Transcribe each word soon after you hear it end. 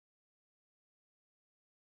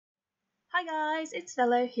Hi guys, it's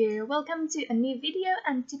Velo here. Welcome to a new video,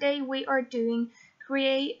 and today we are doing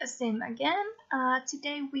create a sim again.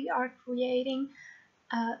 Today we are creating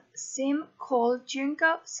a sim called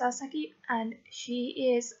Junko Sasaki, and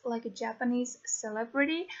she is like a Japanese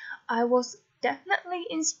celebrity. I was definitely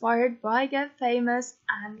inspired by Get Famous,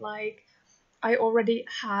 and I already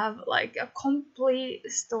have like a complete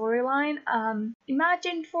storyline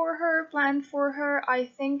imagined for her, planned for her. I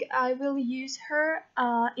think I will use her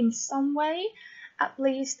in some way, at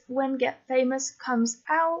least when Get Famous comes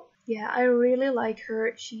out. Yeah, I really like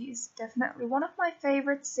her. She's definitely one of my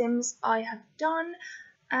favorite sims I have done.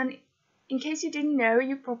 And in case you didn't know,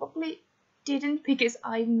 you probably didn't because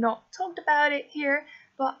I've not talked about it here,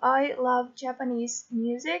 but I love Japanese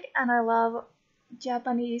music and I love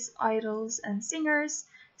Japanese idols and singers,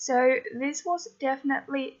 so this was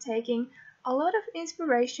definitely taking a lot of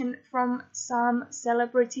inspiration from some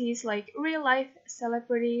celebrities, like real life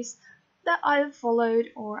celebrities that I've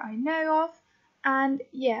followed or I know of. And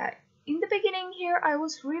yeah, in the beginning here I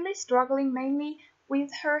was really struggling mainly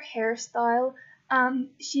with her hairstyle.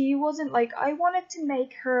 She wasn't like, I wanted to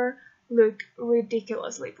make her look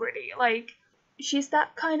ridiculously pretty. Like, she's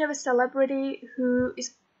that kind of a celebrity who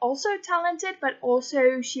is also talented, but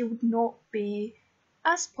also she would not be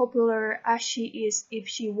as popular as she is if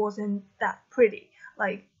she wasn't that pretty.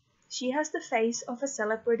 Like, she has the face of a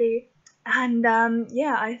celebrity, and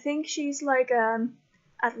yeah, I think she's like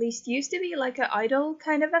at least used to be like an idol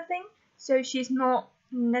kind of a thing. So she's not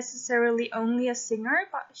necessarily only a singer,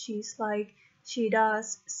 but she's like, she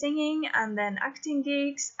does singing and then acting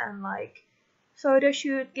gigs and like photo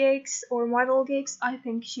shoot gigs or model gigs. I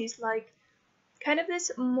think she's like kind of this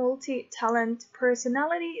multi-talent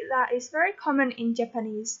personality that is very common in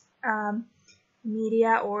Japanese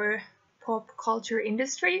media or pop culture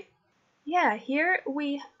industry. Yeah, here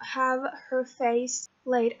we have her face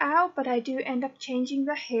laid out, but I do end up changing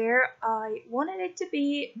the hair. I wanted it to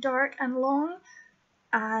be dark and long,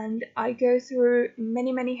 and I go through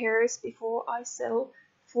many hairs before I settle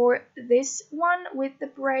for this one with the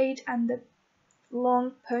braid and the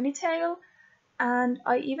long ponytail. And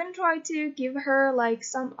I even tried to give her like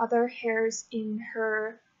some other hairs in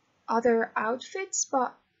her other outfits,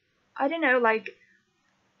 but I don't know, like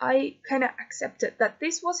I kind of accepted that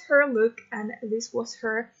this was her look and this was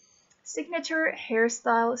her signature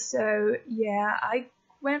hairstyle. So yeah, I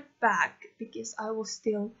went back because I was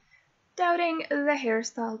still doubting the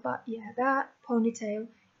hairstyle, but yeah, that ponytail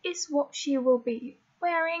is what she will be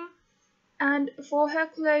wearing. And for her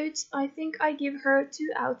clothes, I think I give her two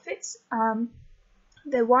outfits.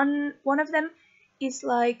 The one of them is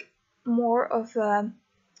like more of a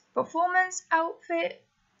performance outfit.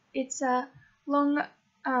 It's a long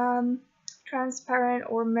transparent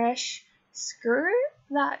or mesh skirt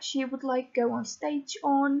that she would like go on stage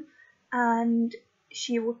on, and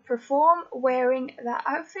she would perform wearing that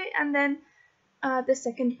outfit. And then the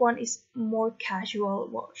second one is more casual,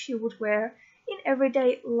 what she would wear in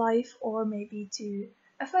everyday life or maybe to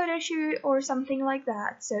a photo shoot or something like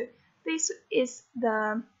that. So this is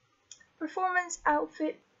the performance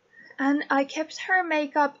outfit, and I kept her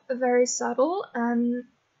makeup very subtle and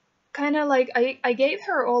kind of like I gave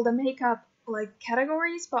her all the makeup like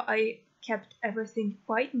categories, but I kept everything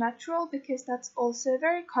quite natural because that's also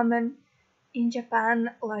very common in Japan.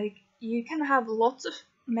 Like, you can have lots of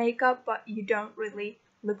makeup, but you don't really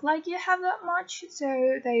look like you have that much,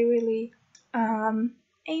 so they really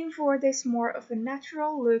aim for this more of a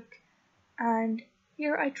natural look. And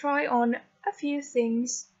here I try on a few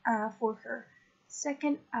things for her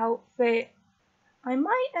second outfit. I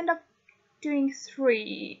might end up doing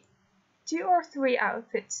two or three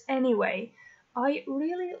outfits anyway. I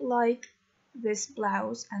really like this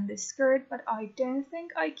blouse and this skirt, but I don't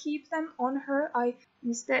think I keep them on her.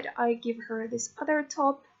 Instead I give her this other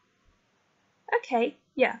top. Okay,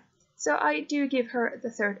 yeah, so I do give her the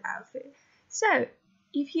third outfit. So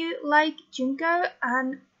if you like Junko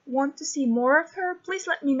and want to see more of her, please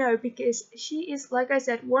let me know, because she is, like I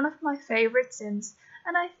said, one of my favorite sims,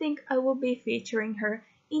 and I think I will be featuring her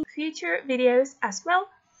in future videos as well.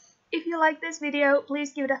 If you like this video,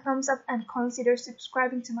 please give it a thumbs up and consider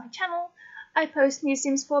subscribing to my channel. I post new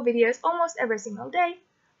Sims 4 videos almost every single day.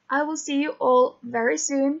 I will see you all very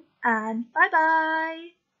soon, and bye bye!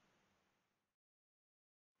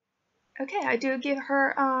 Okay, I do give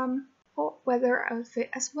her hot weather outfit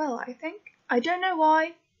as well, I think. I don't know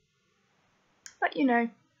why, but you know,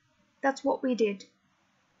 that's what we did.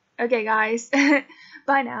 Okay guys,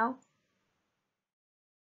 bye now.